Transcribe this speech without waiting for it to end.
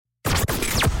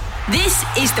This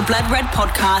is the Blood Red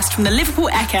podcast from the Liverpool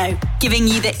Echo, giving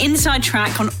you the inside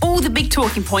track on all the big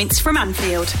talking points from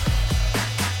Anfield.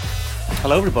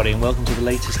 Hello everybody and welcome to the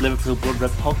latest Liverpool Blood Red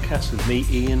podcast with me,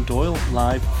 Ian Doyle,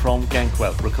 live from Genk.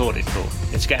 Well, recorded, but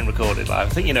it's getting recorded live.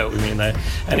 I think you know what we mean there.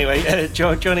 Anyway,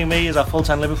 joining me is our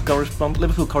full-time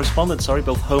Liverpool correspondent,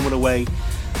 both home and away,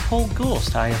 Paul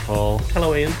Gorst. Hiya, Paul.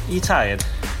 Hello, Ian. Are you tired?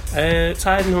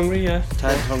 Tired and hungry, yeah.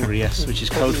 Tired and hungry, yes, which is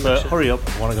code for hurry up,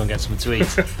 I want to go and get something to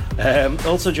eat.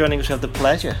 Also joining us, we have the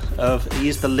pleasure of, he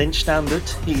is the Lynch Standard,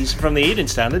 he's from the Evening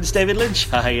Standard, it's David Lynch.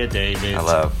 Hiya, David.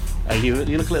 Hello. You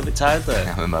look a little bit tired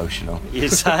there. I'm emotional. You're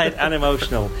tired and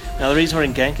emotional. Now the reason we're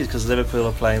in Genk is because Liverpool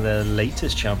are playing their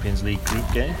latest Champions League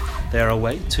group game. They are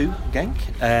away to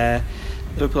Genk.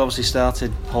 Liverpool obviously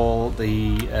started, Paul,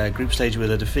 the group stage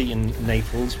with a defeat in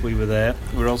Naples. We were there.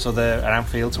 We were also there at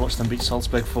Anfield to watch them beat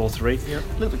Salzburg 4-3. Yep.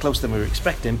 A little bit closer than we were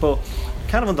expecting, but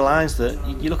kind of underlines that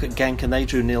you look at Genk and they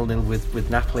drew 0-0 with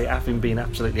Napoli, having been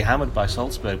absolutely hammered by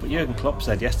Salzburg. But Jurgen Klopp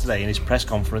said yesterday in his press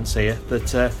conference here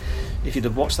that if you'd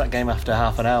have watched that game after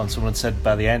half an hour and someone had said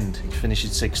by the end it finished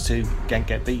 6-2, Genk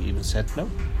get beat, he would have said no.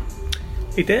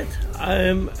 He did.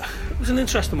 It was an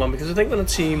interesting one because I think when a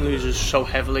team loses so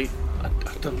heavily,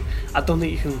 I don't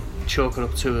think you can chalk it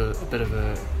up to a bit of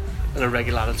an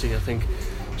irregularity. I think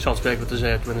Salzburg were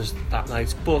deserved winners that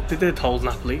night, but they did hold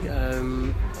Napoli,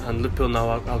 and Liverpool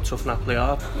know how tough Napoli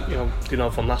are. You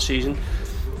know from last season,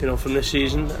 from this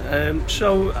season.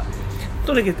 So I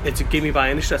don't think it's a gimme by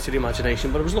any stretch of the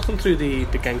imagination. But I was looking through the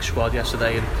Genk squad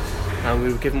yesterday, and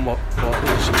we were given what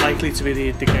was likely to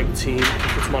be the Genk team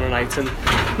for tomorrow night, and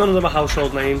none of them are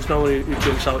household names. No one who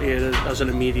jumps out here as an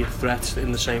immediate threat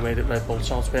in the same way that Red Bull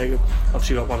Salzburg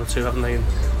obviously got one or two, haven't they? And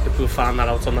Liverpool found that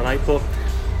out on the night. But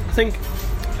I think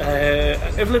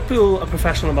if Liverpool are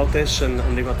professional about this and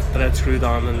they've got the head screwed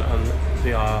on and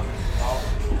they are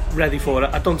ready for it,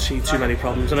 I don't see too many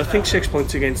problems, and I think 6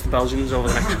 points against the Belgians over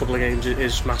the next couple of games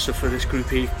is massive for this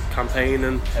Group E campaign,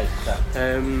 and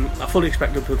I fully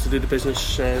expect Liverpool to do the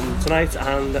business tonight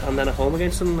and then at home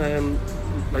against them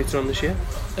later on this year.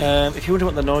 If you wonder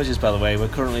what the noise is, by the way, we're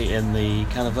currently in the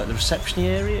kind of like the reception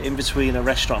area in between a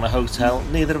restaurant and a hotel,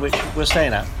 neither of which we're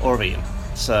staying at or have eaten.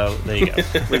 So there you go.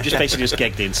 We've just basically just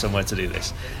gegged in somewhere to do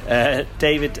this.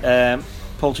 David,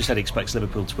 Paul just said he expects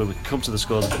Liverpool to win. We can come to the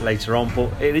scores a bit later on,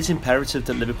 but it is imperative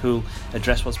that Liverpool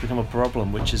address what's become a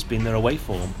problem, which has been their away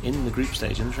form in the group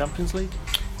stage in the Champions League.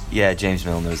 Yeah, James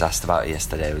Milner was asked about it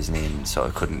yesterday, wasn't he? And sort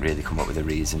of couldn't really come up with a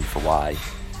reason for why.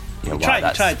 He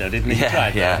tried though, didn't he?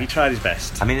 Yeah. He tried his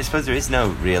best. I mean, I suppose there is no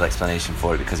real explanation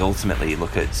for it, because ultimately you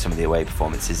look at some of the away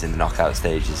performances in the knockout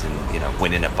stages and,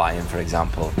 winning at Bayern, for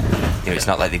example. It's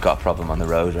not like they've got a problem on the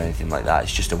road or anything like that.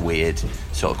 It's just a weird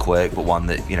sort of quirk, but one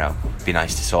that, be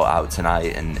nice to sort out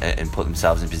tonight and put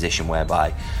themselves in a position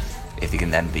whereby if they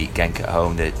can then beat Genk at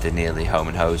home, they're nearly home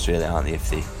and hosed, really, aren't they, if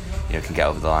they can get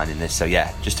over the line in this. So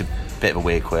yeah, just a bit of a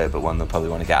weird quirk, but one they'll probably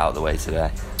want to get out of the way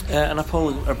today. And I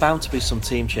Paul, are bound to be some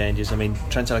team changes. I mean,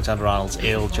 Trent Alexander-Arnold's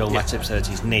ill, Joel Matip's hurt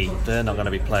his knee, they're not going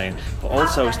to be playing. But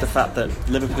also it's the fact that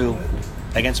Liverpool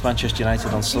against Manchester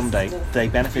United on Sunday, they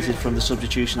benefited from the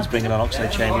substitutions, bringing on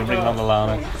Oxlade-Chamberlain, bringing on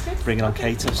Lallana, bringing on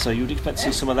Keita, so you would expect to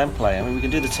see some of them play. I mean, we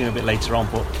can do the team a bit later on,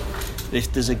 but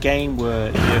if there's a game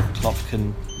where Jurgen Klopp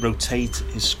can rotate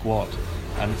his squad,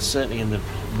 and certainly in the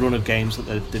run of games that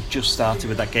they've just started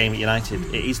with that game at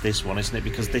United, it is this one, isn't it?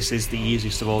 Because this is the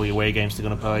easiest of all the away games they're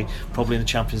going to play, probably in the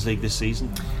Champions League this season.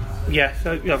 Yeah,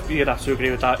 you'd have to agree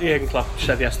with that. Jurgen Klopp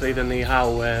said yesterday, didn't he,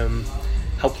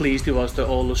 how pleased he was that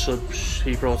all the subs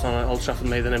he brought on at Old Trafford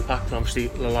made an impact, and obviously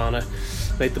Lallana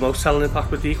made the most telling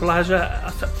impact with the equaliser.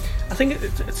 I think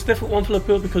it's a different one for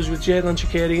Liverpool, because with Xherdan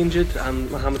Shaqiri injured and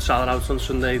Mohamed Salah out on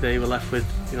Sunday, they were left with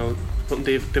putting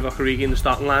Divock Origi in the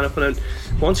starting lineup, and then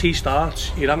once he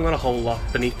starts, you haven't got a whole lot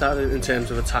beneath that in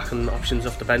terms of attacking options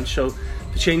off the bench. So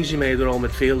the changes he made were all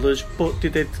midfielders, but they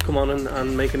did come on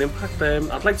and make an impact.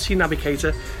 I'd like to see Naby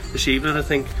Keita this evening. I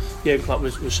think Jurgen Klopp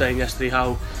was saying yesterday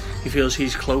how he feels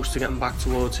he's close to getting back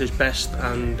towards his best,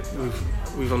 and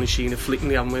we've only seen it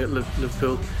fleetingly, haven't we, at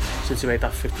Liverpool since he made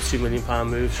that £52 million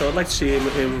move. So I'd like to see him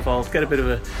involved, get a bit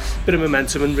of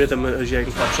momentum and rhythm, as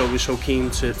Jurgen Klopp's always so keen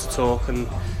to talk. And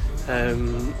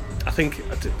I think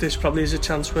this probably is a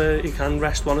chance where he can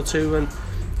rest one or two,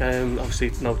 and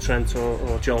obviously no Trent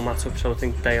or Joel Matip, so I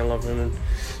think Dale Lovren and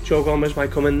Joe Gomez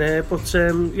might come in there. But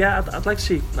I'd like to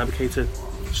see Naby Keita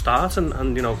start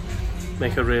and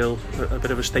make a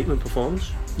bit of a statement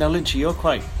performance. Now, Lynchy, you're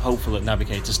quite hopeful that Naby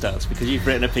Keita starts, because you've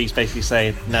written a piece basically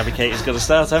saying Naby Keita's going to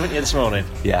start, haven't you, this morning?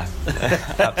 Yeah,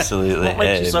 absolutely.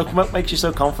 What makes you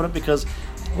so confident? Because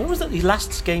when was that? The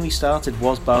last game he started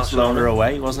was Barcelona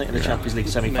away, wasn't it, in the Champions League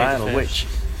semi-final, which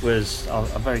was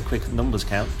a very quick numbers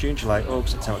count. June, July,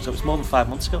 August, September. So it's more than 5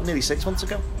 months ago, nearly 6 months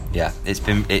ago. Yeah, it's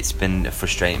been a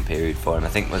frustrating period for him. I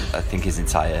think his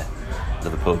entire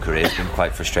Liverpool career has been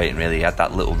quite frustrating, really. He had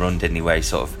that little run, didn't he, where he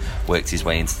sort of worked his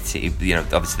way into the team. You know,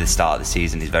 obviously the start of the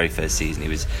season, his very first season, he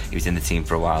was in the team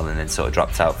for a while and then sort of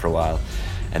dropped out for a while.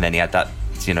 And then he had that,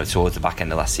 you know, towards the back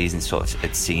end of last season, sort of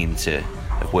it seemed to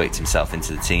have worked himself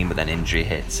into the team, but then injury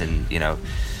hits, and you know,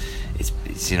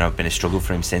 it's you know, been a struggle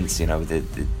for him since, you know, with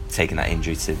the taking that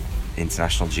injury to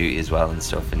international duty as well and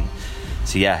stuff. And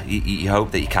so yeah, you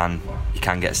hope that you can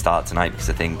get a start tonight, because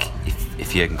I think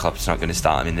if Jurgen Klopp's not going to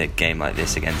start him in a game like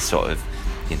this against sort of,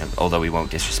 you know, although we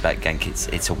won't disrespect Genk,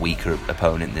 it's a weaker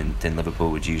opponent than Liverpool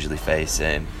would usually face.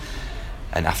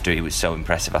 And after he was so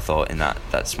impressive, I thought, in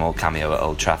that small cameo at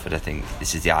Old Trafford, I think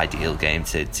this is the ideal game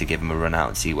to give him a run out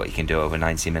and see what he can do over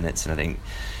 90 minutes. And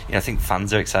I think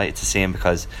fans are excited to see him,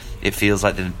 because it feels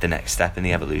like the next step in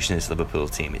the evolution of this Liverpool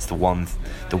team. It's the one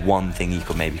thing you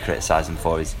could maybe criticise him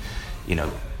for is, you know,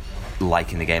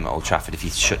 like in the game at Old Trafford, if you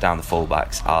shut down the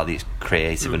fullbacks, are they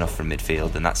creative enough from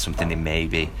midfield? And that's something they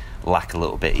maybe lack a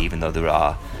little bit, even though there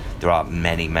are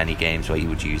many games where you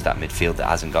would use that midfield that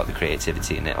hasn't got the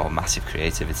creativity in it, or massive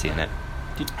creativity in it.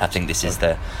 I think this is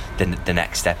the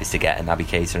next step, is to get a Naby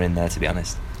Keita in there, to be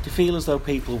honest. Do you feel as though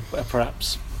people are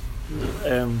perhaps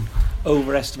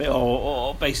overestimate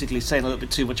or basically saying a little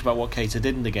bit too much about what Keita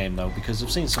did in the game, though? Because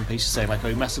I've seen some pieces saying like,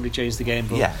 he massively changed the game,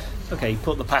 but yeah, okay, he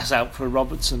put the pass out for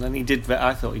Robertson, and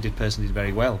I thought he did personally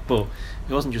very well, but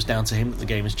it wasn't just down to him that the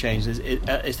game has changed.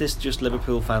 Is this just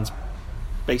Liverpool fans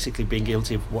basically being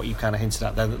guilty of what you kind of hinted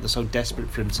at there, that they're so desperate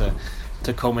for him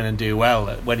to come in and do well,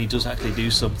 that when he does actually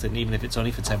do something, even if it's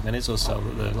only for 10 minutes or so,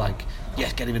 that they're like,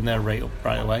 yeah, get him in there right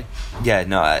away? Yeah,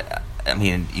 no, I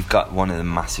mean, you've got one of the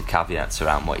massive caveats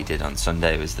around what he did on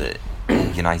Sunday was that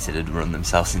United had run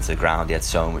themselves into the ground. He had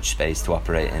so much space to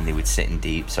operate in. They would sit in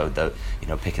deep, so that, you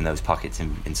know, picking those pockets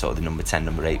in sort of the number 10,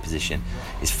 number 8 position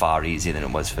is far easier than it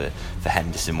was for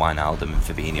Henderson, Wijnaldum and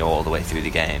Fabinho all the way through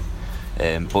the game.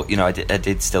 But you know, I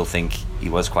did still think he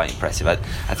was quite impressive. I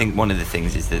think one of the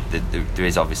things is that there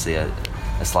is obviously a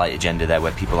slight agenda there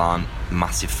where people aren't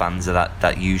massive fans of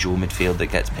that usual midfield that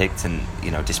gets picked, and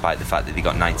you know, despite the fact that they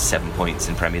got 97 points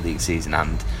in Premier League season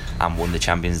and won the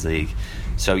Champions League.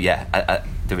 So yeah,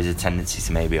 there is a tendency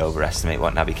to maybe overestimate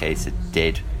what Naby Keita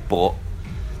did, but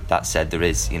that said, there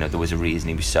was a reason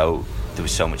there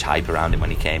was so much hype around him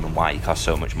when he came, and why he cost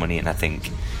so much money, and I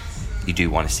think you do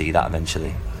want to see that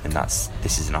eventually, and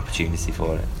this is an opportunity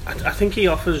for it. I think he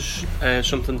offers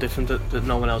something different that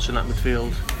no one else in that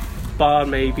midfield, bar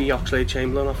maybe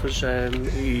Oxlade-Chamberlain, offers.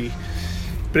 He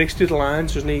breaks through the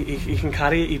lines, doesn't he? He can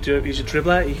carry it. He's a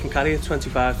dribbler. He can carry it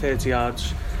 25-30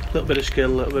 yards. A little bit of skill,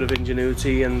 a little bit of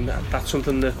ingenuity, and that's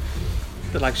something that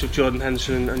the likes of Jordan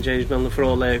Henderson and James Milner, for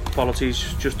all their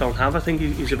qualities, just don't have. I think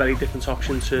he's a very different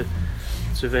option to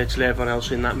virtually everyone else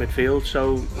in that midfield.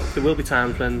 So there will be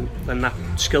times when that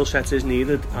skill set is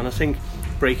needed, and I think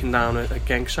breaking down a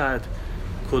Genk side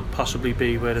could possibly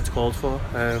be where it's called for.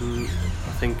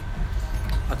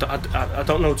 I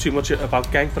don't know too much about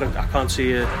Genk, but I can't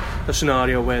see a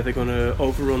scenario where they're going to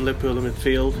overrun Liverpool in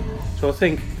midfield. So I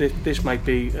think this might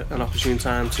be an opportune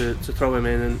time to throw him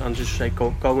in and just say,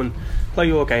 go and play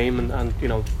your game, and you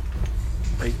know,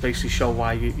 basically show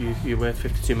why you're worth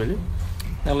 52 million.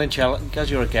 Now, Lynch, as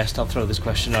you're a guest, I'll throw this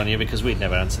question on you because we'd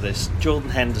never answer this.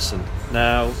 Jordan Henderson.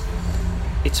 Now,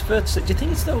 it's fair to say, do you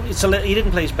think he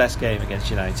didn't play his best game against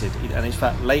United, and in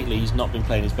fact lately he's not been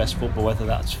playing his best football, whether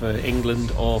that's for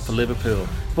England or for Liverpool,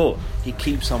 but he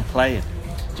keeps on playing.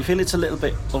 Do you feel it's a little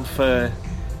bit unfair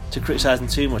to criticise him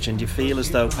too much, and do you feel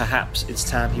as though perhaps it's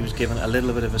time he was given a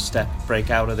little bit of a step break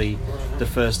out of the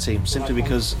first team, simply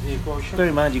because, bear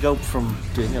in mind, you go from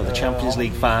doing the Champions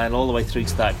League final all the way through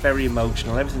to that, very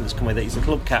emotional, everything that's come with it. He's the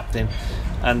club captain,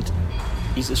 and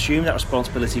he's assumed that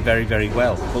responsibility very, very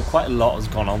well, but quite a lot has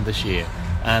gone on this year,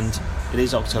 and it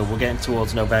is October, we're getting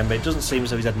towards November. It doesn't seem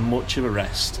as though he's had much of a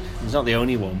rest. He's not the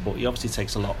only one, but he obviously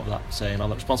takes a lot of that, saying all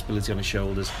that responsibility on his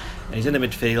shoulders, and he's in the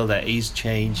midfield there, he's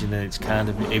changing and it's kind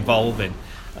of evolving.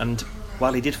 And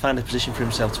while he did find a position for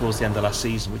himself towards the end of last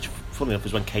season, which funnily enough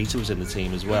was when Keita was in the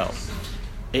team as well,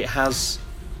 it has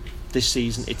this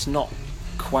season, it's not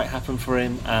quite happened for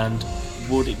him. And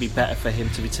would it be better for him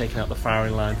to be taken out the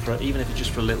firing line, for even if it's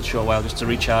just for a little short while, just to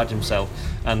recharge himself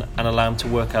and allow him to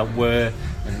work out where,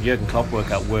 and Jurgen Klopp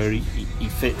work out where he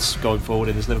fits going forward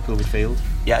in this Liverpool midfield?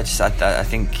 Yeah, I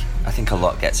think a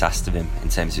lot gets asked of him in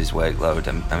terms of his workload.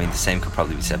 I mean, the same could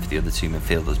probably be said for the other two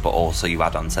midfielders, but also you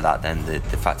add on to that then the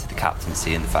fact of the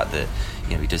captaincy and the fact that,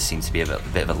 you know, he does seem to be a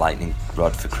bit of a lightning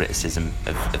rod for criticism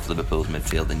of Liverpool's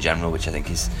midfield in general, which I think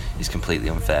is completely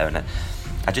unfair. And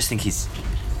I just think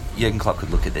Jurgen Klopp could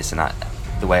look at this, and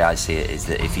the way I see it is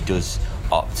that if he does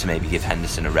opt to maybe give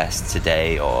Henderson a rest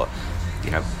today, or, you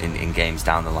know, in games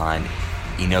down the line,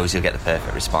 he knows he'll get the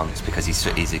perfect response, because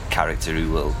he's a character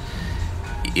who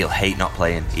he'll hate not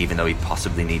playing even though he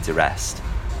possibly needs a rest,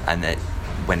 and that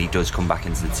when he does come back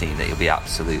into the team that he'll be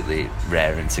absolutely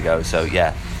raring to go. So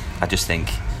yeah, I think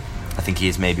he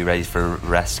is maybe ready for a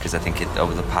rest, because I think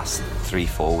over the past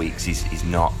 3-4 weeks he's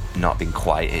not been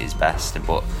quite at his best,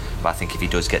 but I think if he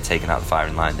does get taken out of the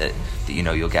firing line, that you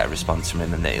know, you'll get a response from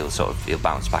him, and that he'll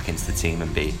bounce back into the team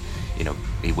and be, you know,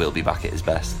 he will be back at his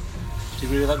best. Do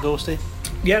you agree with that, Dorsey?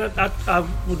 Yeah, I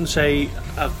wouldn't say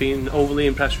I've been overly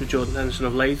impressed with Jordan Henderson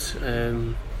of late.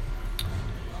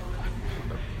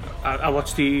 I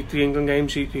watched the England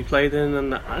games he played in,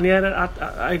 and yeah,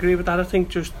 I agree with that. I think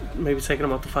just maybe taking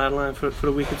him off the firing line for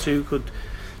a week or two could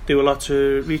do a lot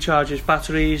to recharge his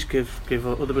batteries, give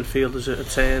other midfielders a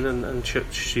turn and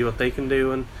see what they can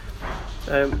do, and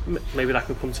maybe that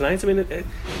can come tonight. I mean,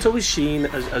 it's always seen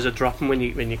as a drop when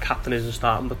your captain isn't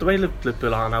starting, but the way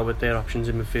Liverpool are now with their options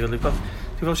in midfield, they've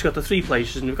obviously got the 3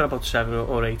 places, and they've got about 7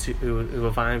 or 8 who are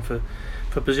vying for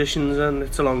positions, and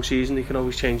it's a long season. They can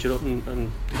always change it up,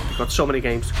 and they've got so many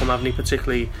games to come, haven't they,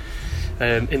 particularly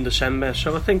in December.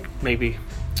 So I think maybe,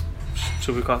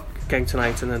 so we've got Genk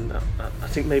tonight, and then I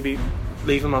think maybe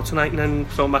leave him out tonight and then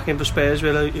throw him back in for Spurs,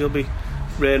 where he'll be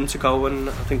raring to go, and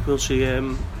I think we'll see a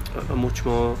much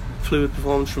more fluid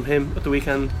performance from him at the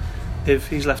weekend if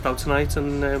he's left out tonight,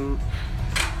 and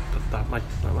that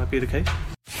might be the case.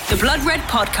 The Blood Red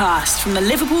Podcast from the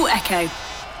Liverpool Echo.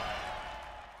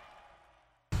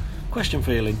 Question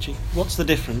for you, Lynchy. What's the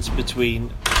difference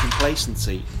between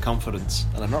complacency and confidence?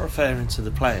 And I'm not referring to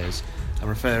the players, I'm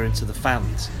referring to the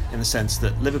fans, in the sense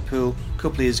that Liverpool, a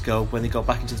couple of years ago, when they got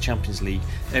back into the Champions League,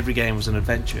 every game was an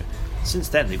adventure. Since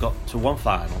then, they've got to one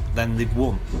final, then they've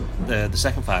won the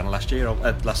second final last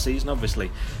season,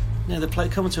 obviously. You know, they're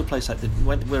coming to a place like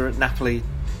we're at Napoli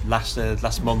last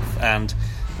month, and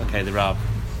okay, there are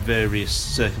various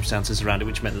circumstances around it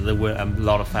which meant that there were a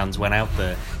lot of fans went out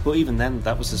there, but even then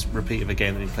that was a repeat of a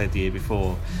game that he played the year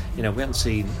before. You know, we haven't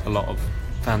seen a lot of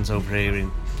fans over here in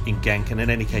Genk, and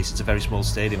in any case it's a very small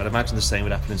stadium. I'd imagine the same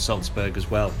would happen in Salzburg as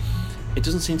well. It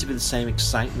doesn't seem to be the same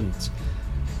excitement,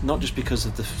 not just because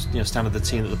of the standard of the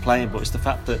team that they're playing, but it's the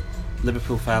fact that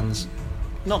Liverpool fans,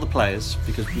 not the players,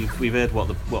 because we've heard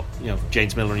what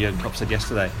James Miller and Jurgen Klopp said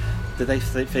yesterday, that they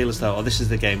feel as though, this is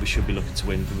the game we should be looking to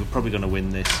win, we're probably going to win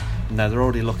this. Now they're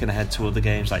already looking ahead to other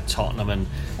games like Tottenham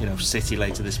and City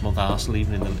later this month, Arsenal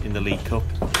even in the League Cup.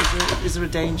 Is there a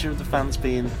danger of the fans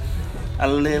being a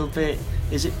little bit,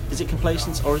 is it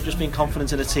complacence, or is it just being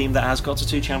confident in a team that has got to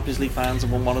 2 Champions League finals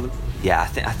and won one of them? Yeah, I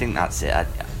think that's it.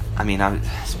 I mean, I was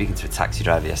speaking to a taxi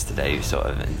driver yesterday who sort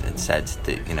of and said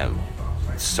that,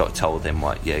 sort of told him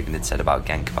what Jurgen had said about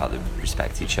Genk, about the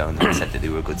respect he'd shown them, and said that they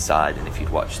were a good side, and if you'd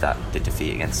watched the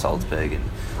defeat against Salzburg and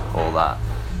all that,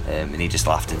 and he just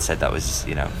laughed and said that was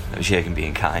Jurgen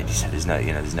being kind. He said there's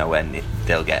nowhere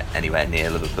they'll get anywhere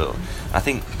near Liverpool. I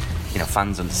think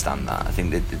fans understand that. I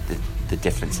think the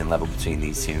difference in level between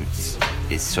these teams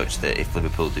is such that if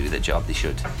Liverpool do their job, they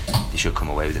should come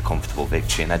away with a comfortable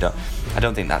victory. And I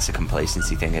don't think that's a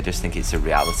complacency thing. I just think it's a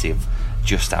reality of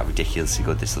just how ridiculously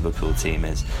good this Liverpool team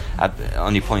is.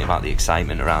 On your point about the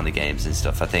excitement around the games and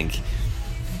stuff, I think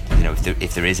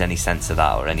if there is any sense of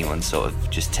that, or anyone sort of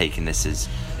just taking this as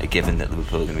a given that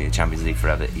Liverpool are going to be in the Champions League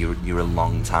forever, you're a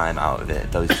long time out of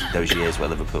it. Those years where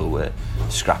Liverpool were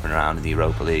scrapping around in the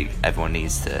Europa League, everyone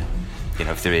needs to,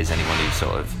 if there is anyone who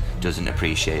sort of doesn't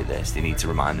appreciate this, they need to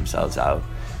remind themselves how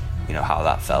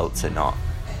that felt to not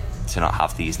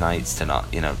have these nights, to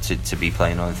not to be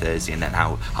playing on a Thursday, and then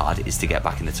how hard it is to get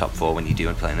back in the top 4 when you do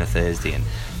and play on a Thursday, and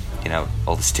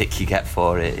all the stick you get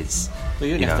for it is. Well,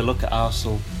 you have to look at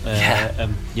Arsenal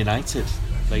and United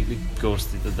lately.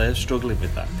 They're struggling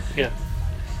with that. Yeah.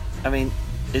 I mean,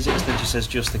 is it, as Lynchy says,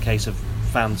 just the case of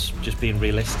fans just being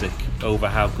realistic over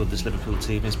how good this Liverpool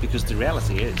team is? Because the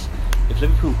reality is, if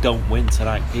Liverpool don't win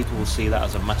tonight, people will see that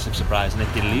as a massive surprise, and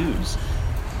if they lose,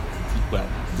 well,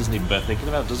 it doesn't even bear thinking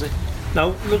about, does it? Now,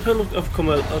 Liverpool have come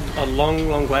a long,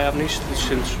 long way, haven't they,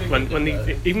 since when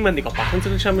they got back into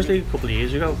the Champions League a couple of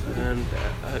years ago. And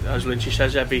as Lynchy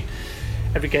says, every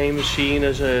game is seen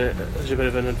as a bit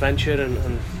of an adventure,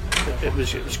 and it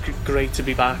was great to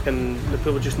be back, and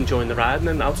Liverpool were just enjoying the ride, and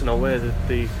then out of nowhere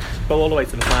they go all the way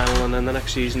to the final, and then the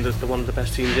next season they're one of the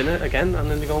best teams in it again, and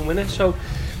then they go and win it. So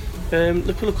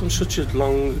Liverpool have come such a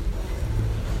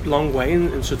long way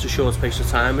in such a short space of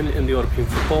time in the European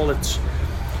football. It's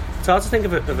hard to think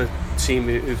of a team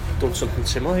who've done something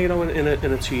similar, you know, in a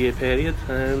 2-year period.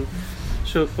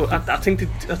 But I think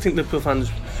Liverpool fans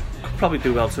could probably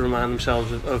do well to remind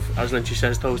themselves of, as Lynchy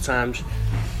says, those times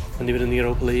when they were in the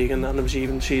Europa League, and there was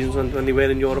even seasons when they were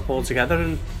in Europe altogether.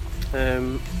 And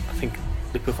I think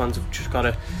Liverpool fans have just got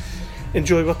to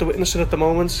enjoy what they're witnessing at the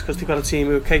moment, because they've got a team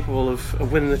who are capable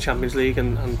of winning the Champions League,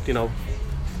 and you know,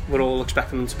 we're all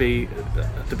expecting them to be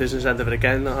at the business end of it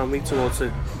again, aren't we, towards the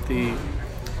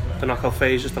knockout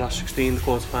phases, the last 16, the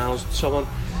quarterfinals, and so on.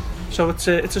 So it's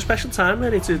a special time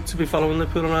really to be following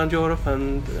Liverpool around Europe,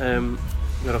 and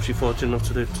we're obviously fortunate enough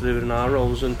to do it in our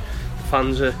roles, and the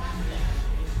fans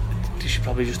they should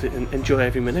probably just enjoy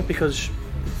every minute, because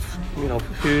you know,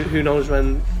 who knows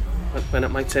when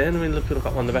it might turn. I mean, Liverpool have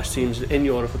got one of the best teams in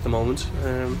Europe at the moment,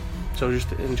 so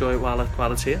just enjoy it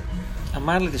while it's here. I'm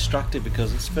mildly distracted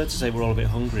because it's fair to say we're all a bit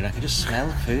hungry, and I can just smell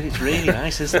the food. It's really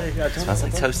nice, isn't it? It smells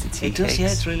like toasted tea cakes. It does,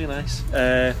 yeah, it's really nice.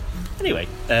 Anyway,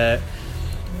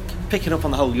 picking up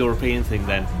on the whole European thing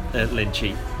then,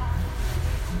 Lynchy,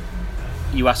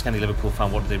 you ask any Liverpool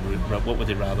fan what would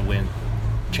they rather win,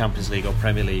 Champions League or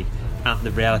Premier League, and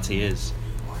the reality is,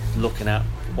 looking at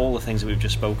all the things that we've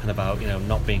just spoken about, you know,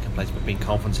 not being complacent but being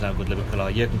confident in how good Liverpool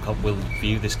are, Jurgen Klopp will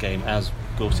view this game, as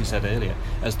Ghosty said earlier,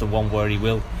 as the one where he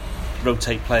will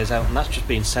rotate players out, and that's just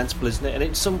being sensible, isn't it?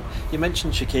 And you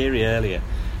mentioned Shaqiri earlier.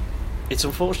 It's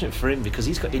unfortunate for him because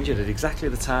he's got injured at exactly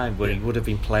the time where he would have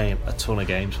been playing a ton of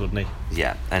games, wouldn't he?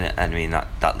 Yeah, and I mean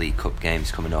that League Cup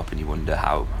game's coming up, and you wonder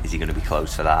how is he going to be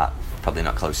close for that? Probably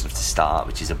not close enough to start,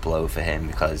 which is a blow for him,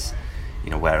 because you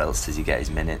know, where else does he get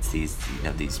his minutes? These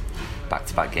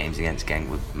back-to-back games against Genk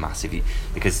were massive,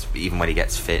 because even when he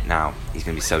gets fit now, he's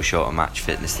going to be so short on match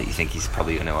fitness that you think he's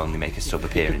probably going to only make a sub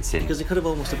appearance in. Because he could have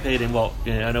almost appeared in what,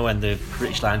 you know, I know when the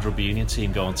British Lions Rugby Union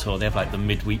team go on tour, they have like the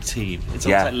midweek team. It's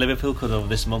almost like Liverpool could over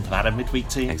this month have had a midweek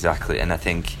team. Exactly, and I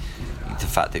think the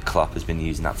fact that Klopp has been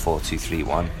using that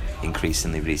 4-2-3-1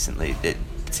 increasingly recently, it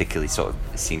particularly sort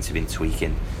of seems to have been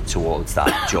tweaking towards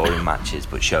that during matches,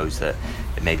 but shows that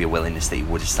it may be a willingness that he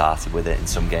would have started with it in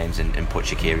some games and put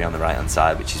Shaqiri on the right hand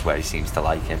side, which is where he seems to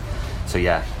like him. So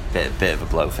yeah, bit of a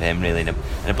blow for him really, and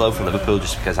a blow for Liverpool,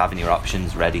 just because having your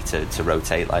options ready to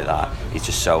rotate like that is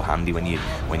just so handy when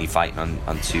you're fighting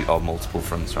on two or multiple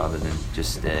fronts, rather than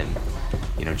just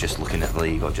just looking at the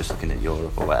league or just looking at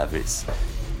Europe or whatever.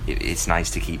 It's nice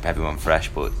to keep everyone fresh,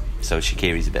 but so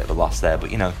Shaqiri's a bit of a loss there,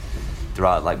 but you know, there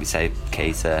are, like we say,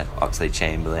 Keita,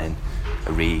 Oxlade-Chamberlain,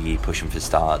 Origi pushing for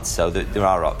starts, so there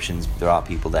are options, there are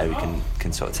people there who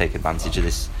can sort of take advantage of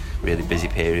this really busy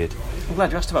period. I'm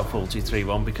glad you asked about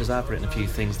 4-2-3-1, because I've written a few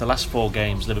things. The last 4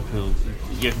 games, Liverpool,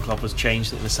 Jurgen Klopp has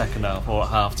changed it in the second half or at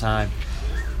half time,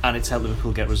 and it's helped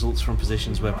Liverpool get results from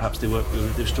positions where perhaps they were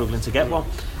struggling to get one.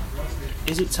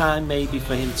 Is it time maybe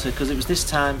for him to, because it was this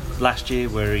time last year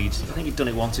where I think he'd done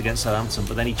it once against Southampton,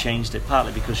 but then he changed it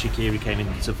partly because Shaqiri came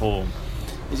into form.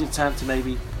 Is it time to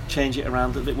maybe change it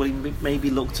around a bit? Will he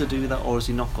maybe look to do that, or has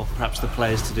he not got perhaps the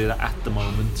players to do that at the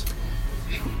moment?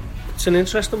 It's an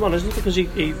interesting one, isn't it? Because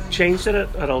he changed it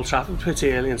at Old Trafford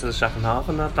pretty early into the second half,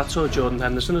 and that saw Jordan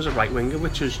Henderson as a right winger,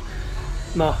 which was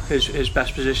not his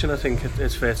best position, I think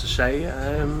it's fair to say.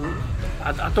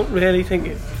 I don't really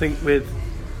think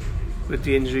with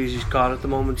the injuries he's got at the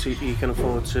moment, he can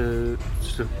afford to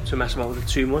mess about with it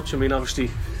too much. I mean,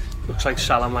 obviously, looks like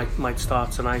Salah might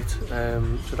start tonight,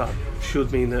 so that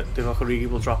should mean that Divock Origi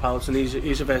will drop out, and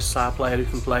he's a versatile player who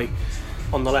can play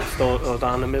on the left or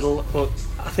down the middle. But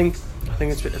I think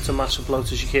it's a massive blow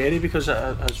to Shaqiri, because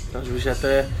as we said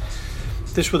there,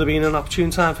 this would have been an opportune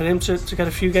time for him to get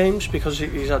a few games, because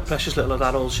he's had precious little of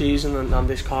that all season, and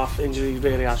this calf injury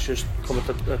really has just come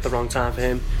at the wrong time for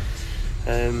him.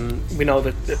 We know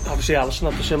that obviously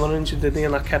Alisson had a similar injury, didn't he,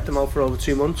 and that kept him out for over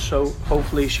 2 months, so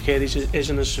hopefully Shaqiri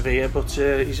isn't as severe, but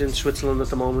he's in Switzerland at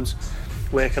the moment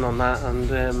working on that, and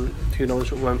who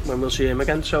knows when we'll see him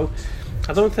again. So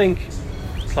I don't think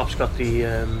Klopp's got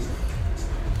the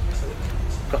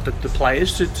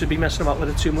players to be messing about with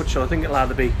it too much, so I think it'll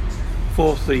either be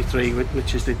 4-3-3,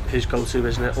 which is his go-to,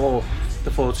 isn't it, or the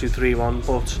 4-2-3-1,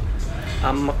 but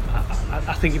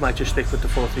I think he might just stick with the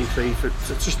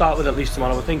 4-3-3 to start with, at least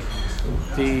tomorrow. I think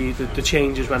the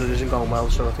changes when it isn't going well,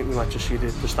 so I think we might just see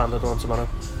the standard one tomorrow.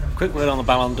 Quick word on the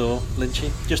Ballon d'Or,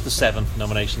 Lynchy. Just the 7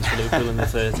 nominations for Liverpool in the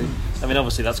 30. I mean,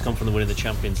 obviously that's come from the win in the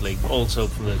Champions League, but also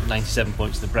from the 97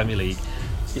 points in the Premier League.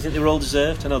 You think they were all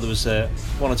deserved? I know there was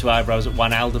one or two eyebrows at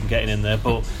Wijnaldum getting in there,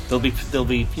 but there'll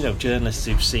be journalists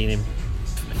who've seen him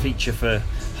feature for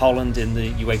Holland in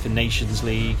the UEFA Nations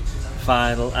League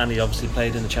final, and he obviously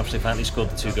played in the Champions League final. He scored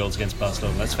the 2 goals against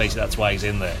Barcelona. Let's face it, that's why he's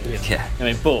in there. Yeah. I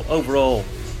mean, but overall,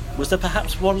 was there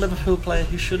perhaps one Liverpool player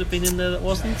who should have been in there that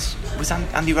wasn't? Was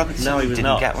Andy Robertson? No, he was didn't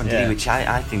not. get one, did he? Which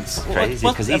I think's crazy,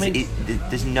 because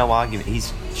there's no argument.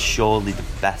 He's surely the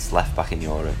best left back in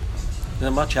Europe.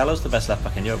 Marcelo's the best left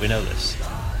back in Europe. We know this.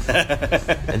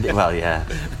 Well,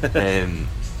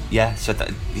 yeah. So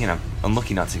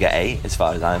unlucky not to get 8 as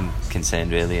far as I'm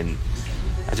concerned, really. And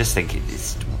I just think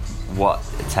it's what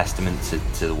a testament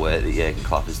to the work that Jurgen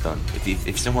Klopp has done.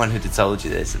 If someone had told you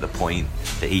this at the point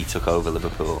that he took over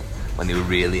Liverpool, when they were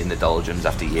really in the doldrums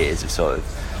after years of sort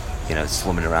of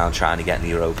slumming around trying to get in the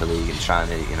Europa League and trying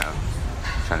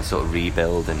to sort of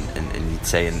rebuild, and you'd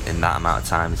say in that amount of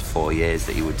time, 4 years,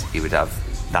 that he would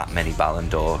have that many Ballon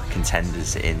d'Or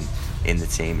contenders in the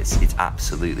team, it's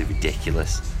absolutely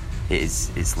ridiculous.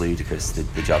 It's ludicrous,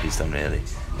 the job he's done, really.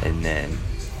 And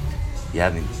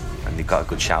and they've got a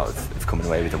good shout of coming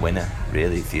away with a winner,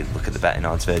 really. If you look at the betting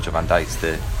odds, Virgil van Dijk's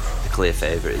the clear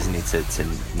favourite, isn't he, to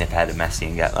nip ahead of Messi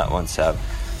and get that one. So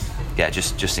yeah,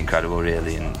 just incredible,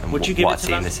 really. And would you give it to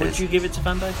Van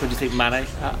Dijk? Would you think Mane?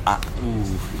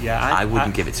 I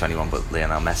wouldn't give it to anyone but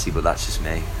Lionel Messi, but that's just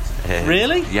me.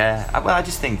 Really? Yeah. I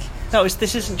just think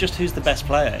this isn't just who's the best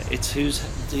player. It's who's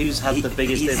had the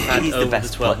biggest impact over the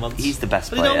 12 months. He's the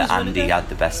best player, and he had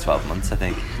the best 12 months, I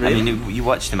think. Really? I mean, you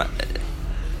watched him at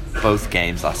both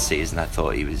games last season. I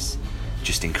thought he was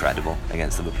just incredible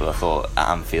against Liverpool. I thought at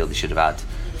Anfield he should have had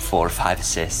 4 or 5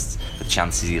 assists. The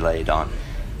chances he laid on,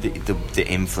 the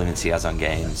influence he has on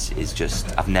games is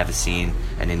just... I've never seen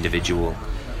an individual,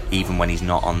 even when he's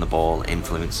not on the ball,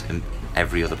 influence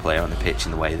every other player on the pitch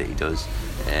in the way that he does.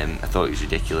 I thought it was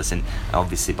ridiculous, and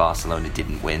obviously Barcelona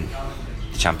didn't win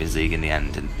the Champions League in the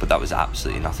end, but that was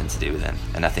absolutely nothing to do with him.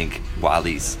 And I think while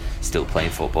he's still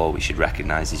playing football, we should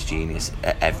recognise his genius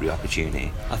at every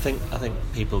opportunity. I think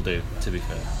people do, to be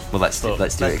fair. Well, let's do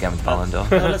it again with Ballon d'Or.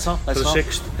 No, let's not. For the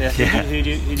 6th. Yeah. Who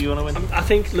do you want to win? I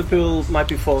think Liverpool might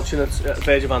be fortunate,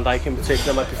 Virgil van Dijk in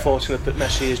particular might be fortunate that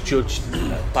Messi is judged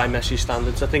by Messi's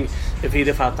standards. I think if he'd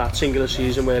have had that singular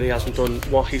season where he hasn't done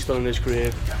what he's done in his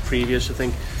career previous, I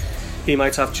think he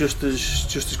might have just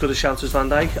as good a shout as Van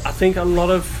Dijk. I think a lot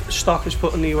of stock is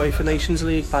put in the UEFA Nations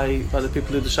League by the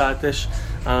people who decide this,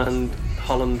 and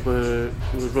Holland were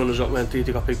runners-up when they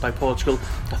got beat by Portugal.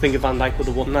 I think if Van Dijk would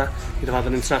have won that, he'd have had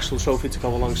an international trophy to go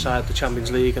alongside the Champions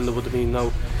League, and there would have been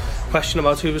no question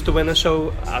about who was the winner.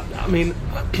 So I mean,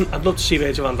 I'd love to see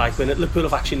Virgil van Dijk win it. Liverpool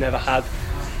have actually never had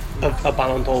a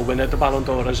Ballon d'Or winner. The Ballon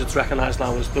d'Or, as it's recognised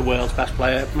now, as the world's best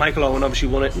player. Michael Owen obviously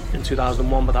won it in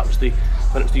 2001, but that was when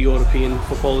it was the European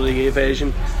Football of the Year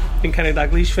version. I think Kenny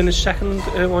Dalglish finished second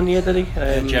one year, did he?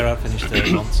 Gerrard finished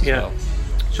third once as well.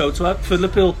 So for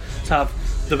Liverpool to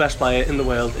have the best player in the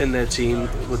world in their team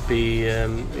would be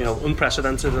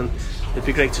unprecedented, and it'd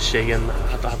be great to see. And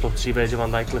I'd love to see Virgil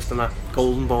van Dijk lifting that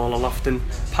golden ball aloft in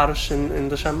Paris in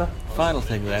December. Final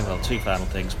thing then, well, 2 final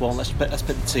things. One, let's pick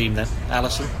the team then.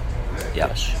 Alisson.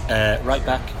 Yes. Right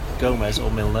back, Gomez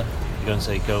or Milner? You're going to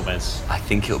say Gomez? I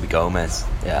think it'll be Gomez.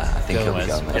 Yeah, I think it'll be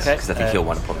Gomez. Because I think he'll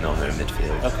want to put Milner in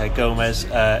midfield. Okay, Gomez.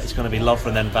 It's going to be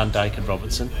Lovren, then Van Dijk and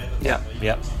Robertson. Yeah.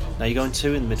 Now you're going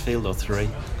 2 in the midfield or 3?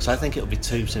 Because I think it'll be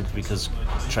 2 simply because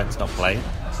Trent's not playing.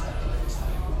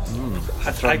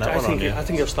 I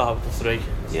think he'll start with the 3.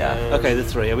 Yeah. Okay, the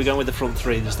 3. Are we going with the front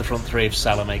 3? There's the front 3 if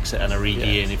Salah makes it and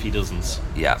Origi in if he doesn't.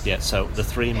 Yeah. Yeah. So the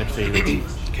 3 in midfield.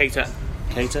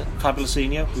 Keita,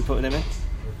 Fabulasinho. We putting him in.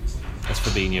 That's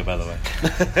Fabinho, by the way.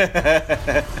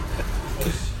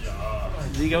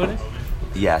 Is he going in?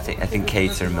 Yeah, I think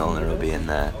Keita and Milner will be in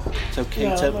there. So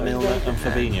Keita, Milner, and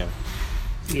Fabinho.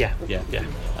 Yeah.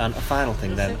 And a final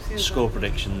thing then, score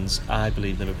predictions. I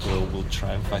believe Liverpool will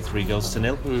triumph by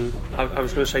 3-0. I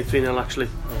was going to say 3-0 actually.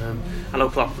 I know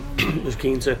Klopp was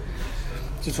keen to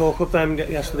talk with them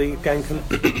yesterday, Genk,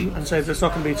 and say that it's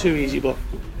not going to be too easy, but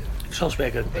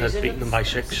Salzburg had beaten them by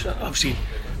 6. Obviously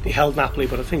they held Napoli,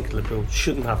 but I think Liverpool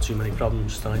shouldn't have too many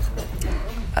problems tonight.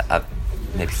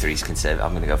 Maybe 3's conservative.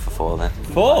 I'm going to go for 4 then.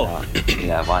 4?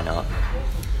 Yeah, why not?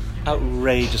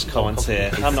 Outrageous comments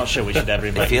here. I'm not sure we should ever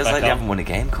invite. It feels like they haven't won a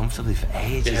game comfortably for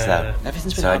ages though.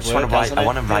 Everything's been so I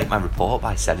want to write my report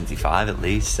by 75 at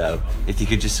least. So if you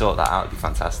could just sort that out, it'd be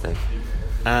fantastic.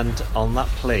 And on that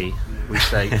plea, we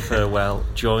say farewell.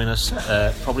 Join us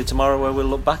probably tomorrow, where we'll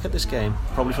look back at this game,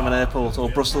 probably from an airport or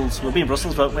Brussels. We'll be in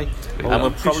Brussels, won't we? And we'll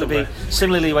probably be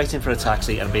similarly waiting for a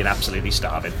taxi and being absolutely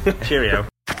starving. Cheerio.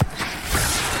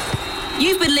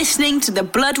 You've been listening to the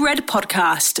Blood Red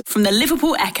podcast from the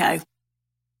Liverpool Echo.